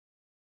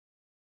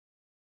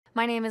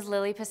My name is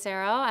Lilli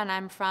Passero, and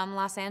I'm from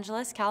Los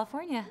Angeles,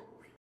 California.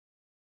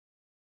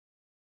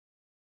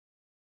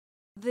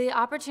 The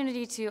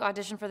opportunity to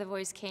audition for The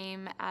Voice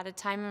came at a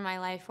time in my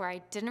life where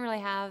I didn't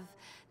really have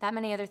that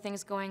many other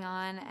things going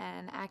on,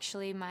 and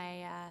actually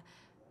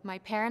my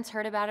parents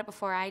heard about it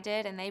before I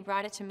did, and they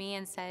brought it to me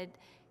and said,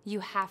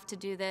 "You have to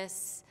do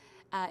this.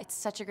 It's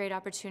such a great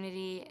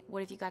opportunity.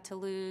 What if you got to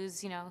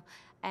lose?" You know,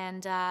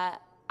 and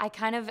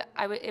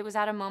it was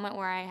at a moment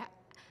where I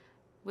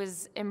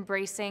was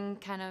embracing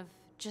kind of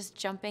just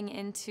jumping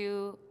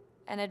into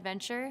an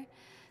adventure.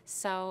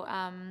 So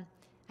I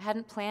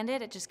hadn't planned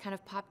it, it just kind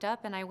of popped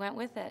up and I went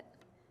with it.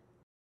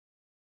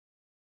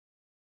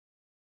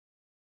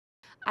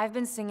 I've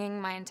been singing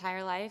my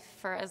entire life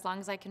for as long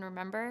as I can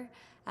remember.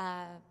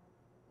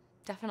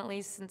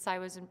 Definitely since I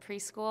was in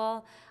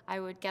preschool.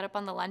 I would get up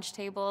on the lunch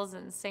tables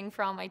and sing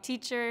for all my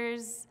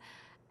teachers.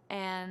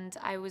 And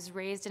I was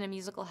raised in a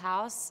musical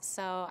house,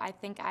 so I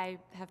think I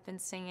have been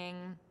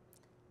singing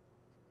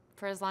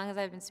for as long as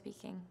I've been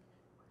speaking.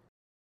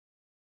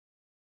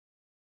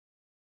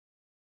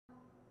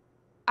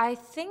 I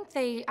think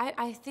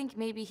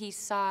maybe he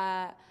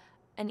saw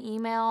an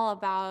email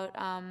about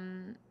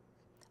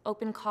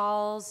open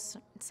calls,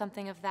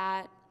 something of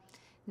that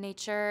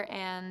nature,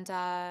 and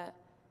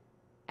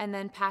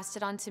then passed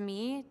it on to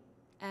me.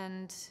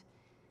 And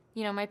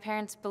you know, my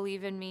parents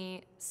believe in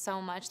me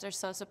so much. They're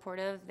so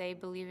supportive. They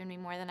believe in me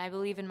more than I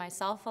believe in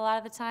myself a lot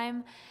of the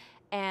time,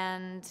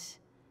 and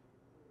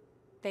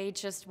they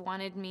just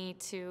wanted me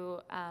to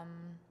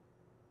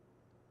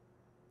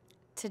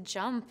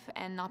jump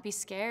and not be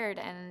scared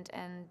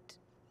and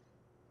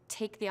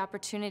take the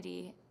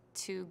opportunity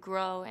to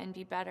grow and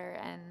be better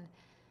and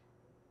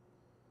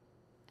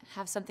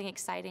have something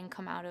exciting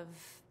come out of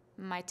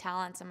my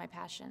talents and my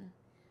passion.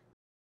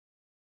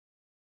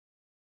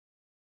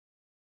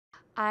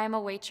 I'm a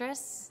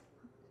waitress.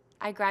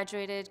 I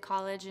graduated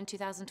college in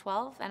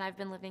 2012 and I've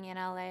been living in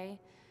LA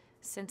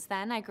since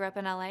then. I grew up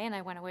in LA and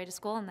I went away to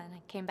school and then I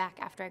came back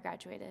after I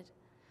graduated.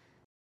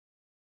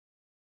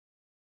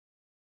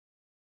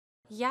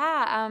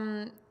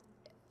 Yeah,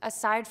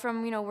 aside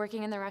from, you know,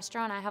 working in the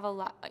restaurant, I have a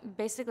lot,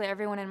 basically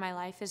everyone in my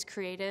life is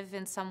creative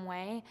in some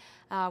way,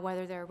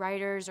 whether they're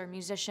writers or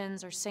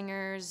musicians or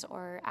singers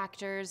or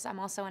actors. I'm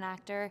also an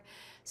actor,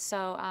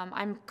 so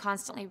I'm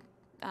constantly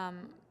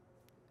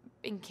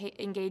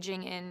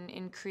engaging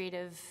in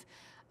creative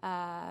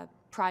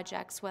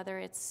projects, whether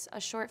it's a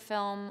short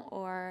film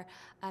or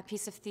a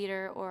piece of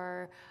theater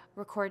or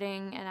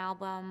recording an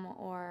album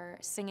or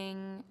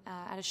singing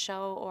at a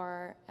show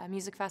or a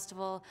music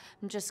festival.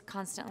 I'm just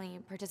constantly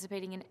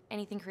participating in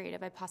anything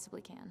creative I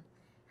possibly can.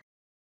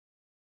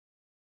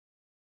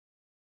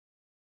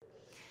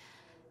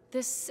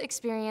 This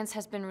experience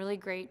has been really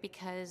great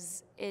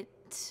because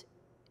it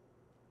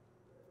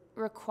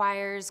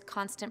requires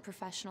constant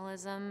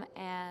professionalism,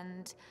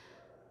 and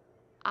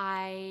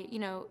you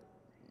know,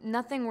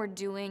 nothing we're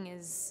doing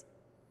is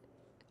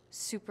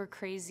super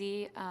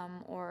crazy,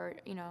 or,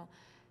 you know,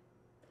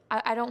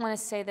 I don't want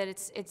to say that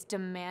it's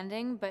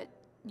demanding, but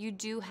you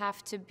do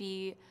have to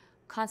be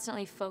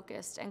constantly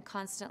focused and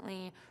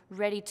constantly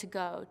ready to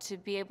go to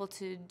be able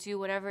to do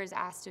whatever is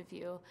asked of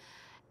you.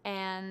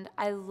 And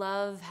I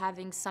love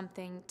having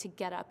something to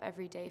get up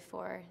every day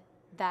for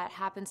that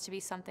happens to be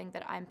something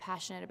that I'm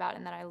passionate about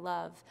and that I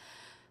love.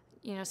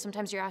 You know,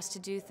 sometimes you're asked to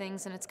do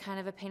things and it's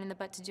kind of a pain in the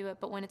butt to do it,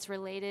 but when it's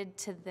related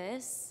to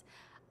this,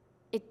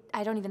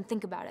 I don't even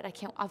think about it. I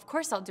can't, of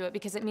course I'll do it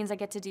because it means I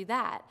get to do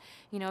that.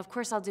 You know, of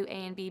course I'll do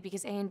A and B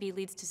because A and B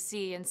leads to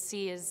C, and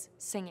C is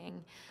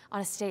singing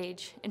on a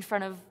stage in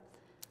front of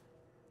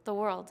the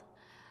world.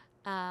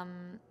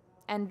 And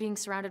being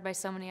surrounded by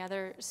so many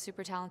other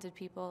super talented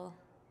people.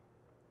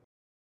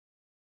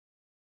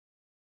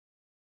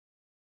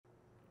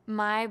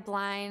 My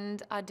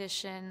blind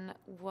audition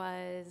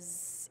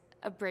was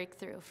a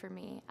breakthrough for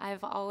me.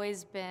 I've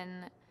always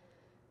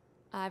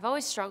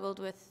struggled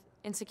with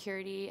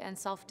insecurity and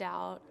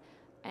self-doubt,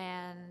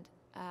 and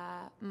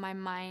my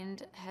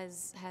mind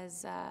has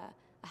a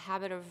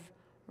habit of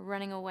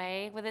running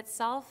away with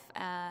itself.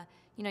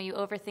 You know, you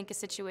overthink a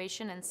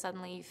situation and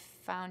suddenly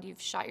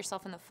you've shot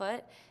yourself in the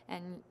foot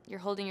and you're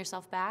holding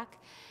yourself back.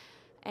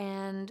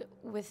 And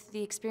with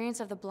the experience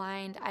of the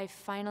blind, I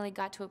finally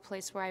got to a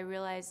place where I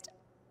realized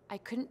I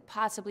couldn't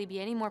possibly be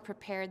any more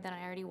prepared than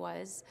I already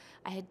was.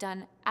 I had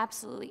done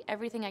absolutely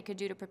everything I could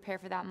do to prepare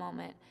for that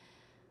moment,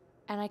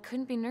 and I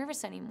couldn't be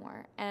nervous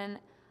anymore. And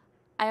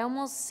I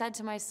almost said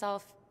to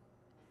myself,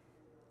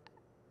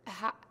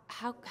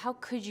 how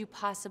could you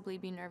possibly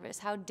be nervous?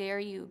 How dare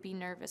you be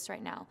nervous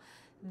right now?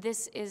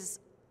 This is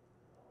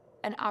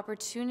an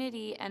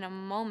opportunity and a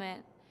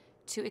moment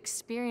to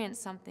experience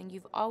something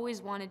you've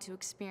always wanted to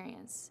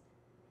experience.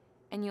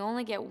 And you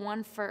only get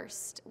one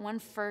first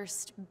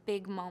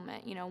big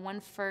moment, you know,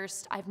 one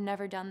first, I've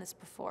never done this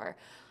before.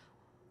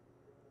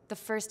 The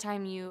first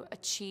time you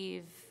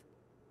achieve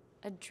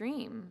a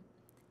dream.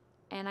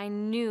 And I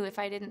knew if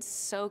I didn't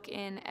soak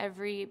in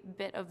every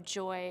bit of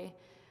joy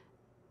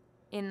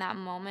in that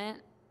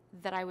moment,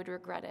 that I would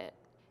regret it.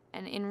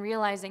 And in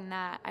realizing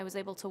that, I was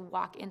able to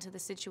walk into the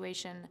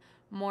situation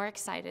more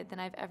excited than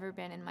I've ever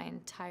been in my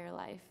entire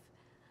life.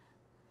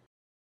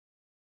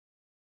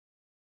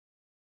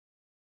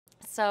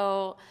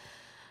 So,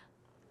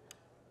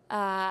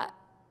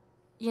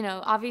 you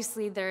know,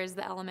 obviously there is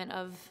the element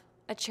of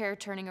a chair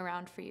turning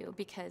around for you,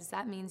 because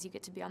that means you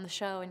get to be on the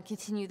show and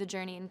continue the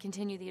journey and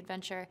continue the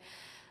adventure.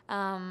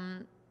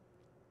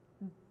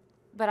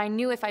 But I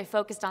knew if I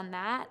focused on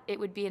that, it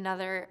would be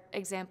another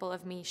example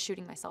of me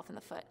shooting myself in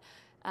the foot.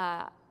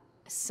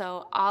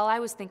 So all I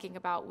was thinking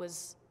about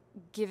was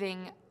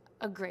giving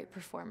a great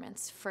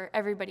performance for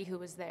everybody who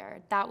was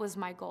there. That was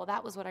my goal.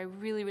 That was what I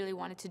really, really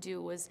wanted to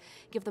do, was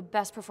give the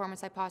best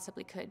performance I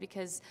possibly could,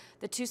 because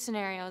the two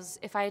scenarios,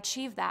 if I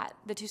achieved that,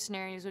 the two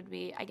scenarios would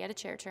be I get a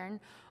chair turn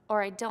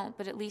or I don't,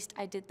 but at least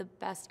I did the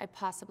best I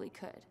possibly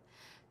could.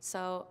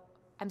 So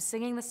I'm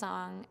singing the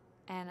song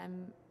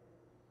and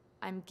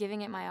I'm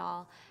giving it my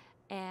all,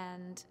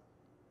 and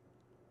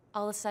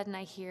all of a sudden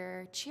I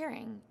hear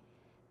cheering.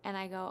 And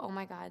I go, oh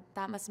my God,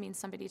 that must mean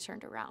somebody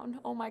turned around.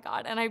 Oh my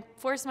God. And I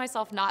forced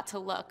myself not to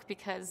look,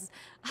 because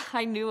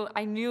I knew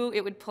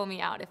it would pull me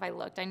out if I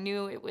looked. I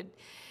knew it would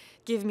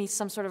give me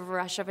some sort of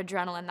rush of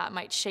adrenaline that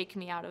might shake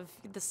me out of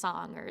the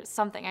song or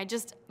something.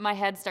 My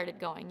head started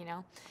going, you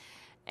know.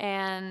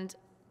 And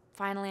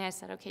finally I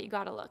said, okay, you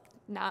gotta look.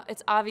 Now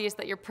it's obvious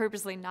that you're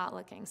purposely not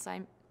looking. So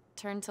I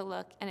turned to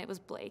look, and it was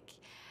Blake.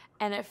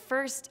 And at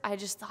first, I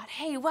just thought,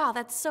 hey, wow,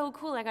 that's so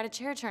cool. I got a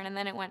chair turn. And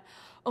then it went,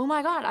 oh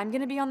my God, I'm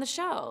going to be on the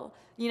show.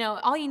 You know,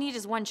 all you need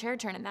is one chair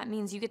turn, and that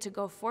means you get to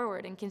go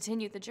forward and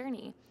continue the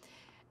journey.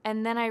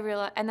 And then I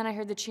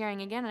heard the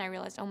cheering again, and I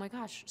realized, oh my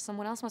gosh,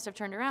 someone else must have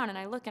turned around. And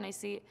I look and I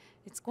see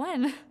it's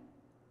Gwen.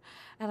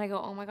 And I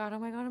go, oh my God, oh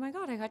my God, oh my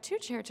God, I got two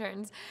chair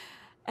turns.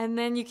 And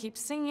then you keep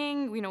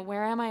singing, you know,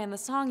 where am I in the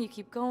song? You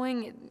keep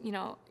going, you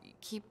know, you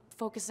keep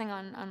focusing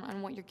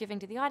on what you're giving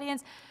to the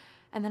audience.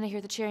 And then I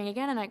hear the cheering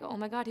again, and I go, oh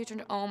my God, who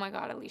turned? Oh my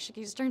God, Alicia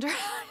Keys turned around,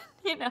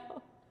 you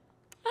know?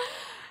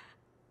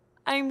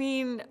 I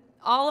mean,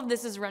 all of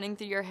this is running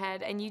through your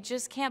head, and you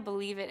just can't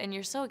believe it, and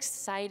you're so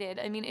excited.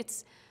 I mean,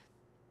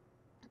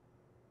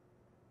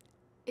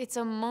 it's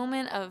a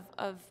moment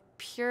of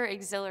pure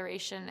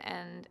exhilaration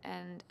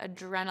and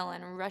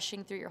adrenaline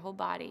rushing through your whole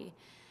body.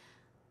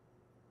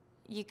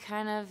 You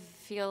kind of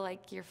feel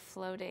like you're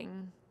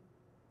floating.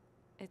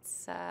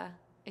 It's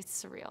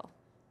surreal.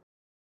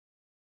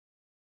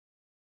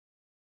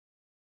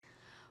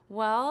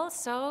 Well,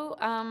 so,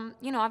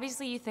 you know,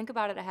 obviously you think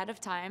about it ahead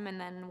of time,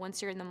 and then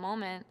once you're in the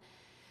moment,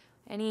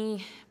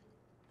 any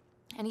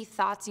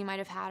thoughts you might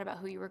have had about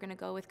who you were going to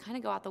go with kind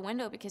of go out the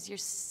window, because you're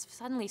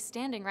suddenly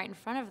standing right in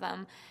front of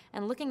them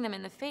and looking them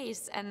in the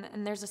face, and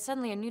there's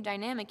suddenly a new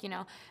dynamic, you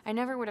know. I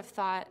never would have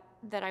thought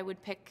that I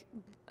would pick,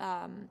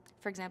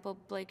 for example,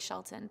 Blake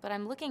Shelton, but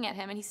I'm looking at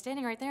him, and he's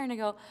standing right there, and I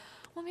go,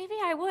 well, maybe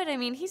I would. I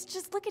mean,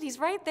 he's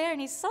right there,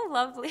 and he's so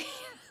lovely.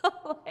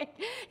 Like,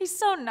 he's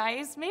so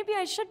nice. Maybe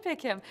I should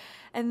pick him.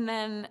 And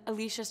then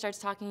Alicia starts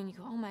talking, and you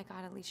go, oh my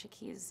God, Alicia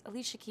Keys.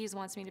 Alicia Keys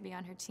wants me to be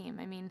on her team.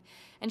 I mean,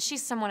 and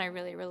she's someone I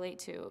really relate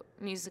to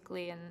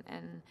musically,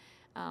 and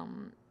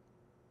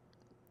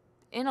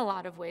in a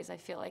lot of ways I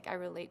feel like I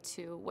relate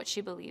to what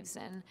she believes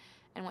in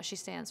and what she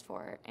stands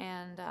for.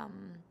 And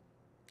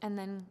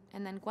then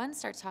Gwen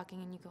starts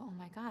talking, and you go, oh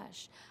my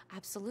gosh,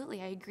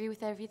 absolutely, I agree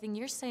with everything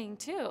you're saying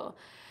too.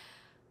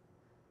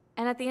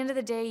 And at the end of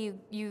the day,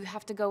 you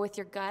have to go with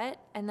your gut.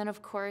 And then,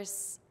 of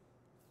course,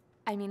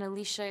 I mean,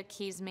 Alicia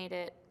Keys made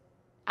it.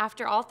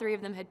 After all three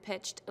of them had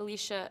pitched,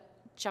 Alicia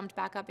jumped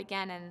back up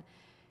again and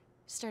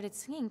started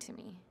singing to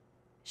me.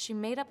 She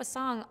made up a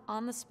song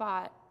on the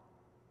spot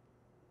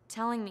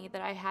telling me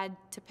that I had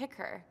to pick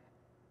her.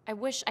 I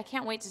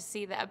can't wait to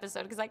see the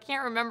episode, because I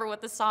can't remember what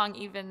the song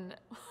even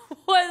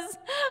was.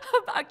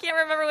 I can't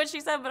remember what she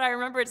said, but I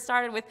remember it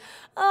started with,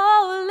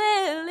 oh,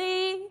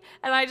 Lilli.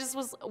 And I just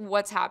was,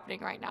 what's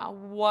happening right now?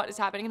 What is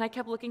happening? And I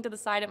kept looking to the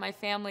side at my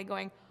family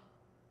going,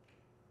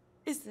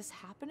 is this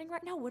happening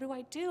right now? What do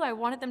I do? I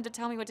wanted them to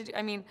tell me what to do.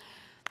 I mean,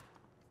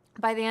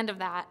 by the end of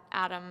that,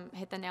 Adam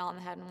hit the nail on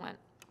the head and went,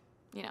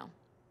 you know,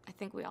 I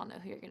think we all know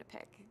who you're going to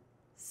pick.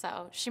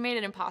 So she made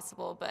it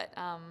impossible, but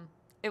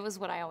it was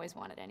what I always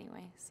wanted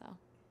anyway, so.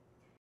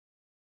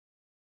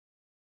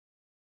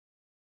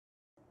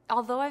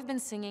 Although I've been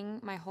singing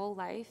my whole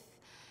life,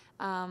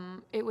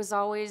 it was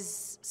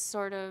always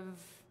sort of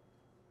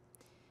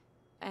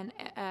an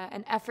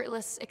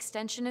effortless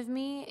extension of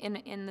me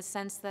in the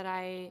sense that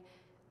I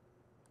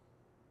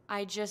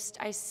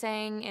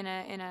sang in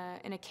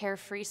a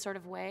carefree sort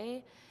of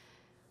way,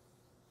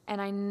 and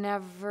I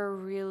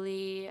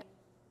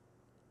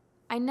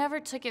never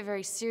took it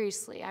very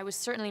seriously. I was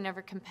certainly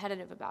never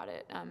competitive about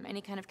it.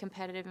 Any kind of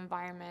competitive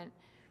environment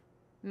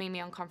made me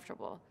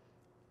uncomfortable.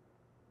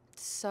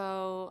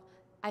 So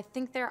I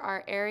think there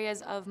are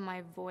areas of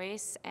my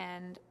voice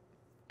and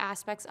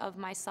aspects of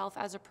myself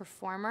as a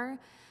performer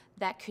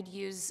that could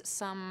use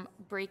some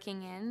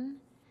breaking in.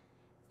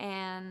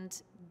 And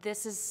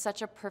this is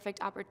such a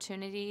perfect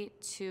opportunity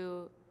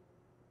to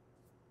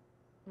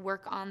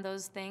work on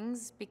those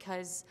things,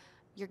 because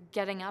you're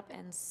getting up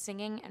and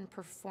singing and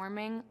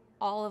performing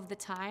all of the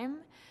time,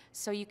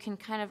 so you can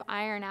kind of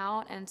iron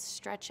out and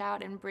stretch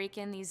out and break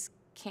in these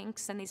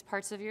kinks and these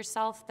parts of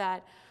yourself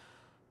that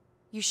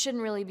you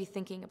shouldn't really be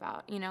thinking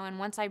about, you know. And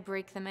once I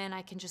break them in,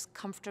 I can just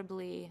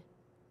comfortably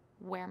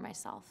wear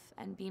myself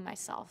and be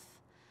myself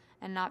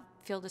and not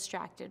feel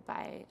distracted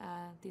by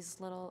these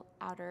little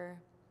outer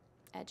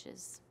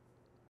edges.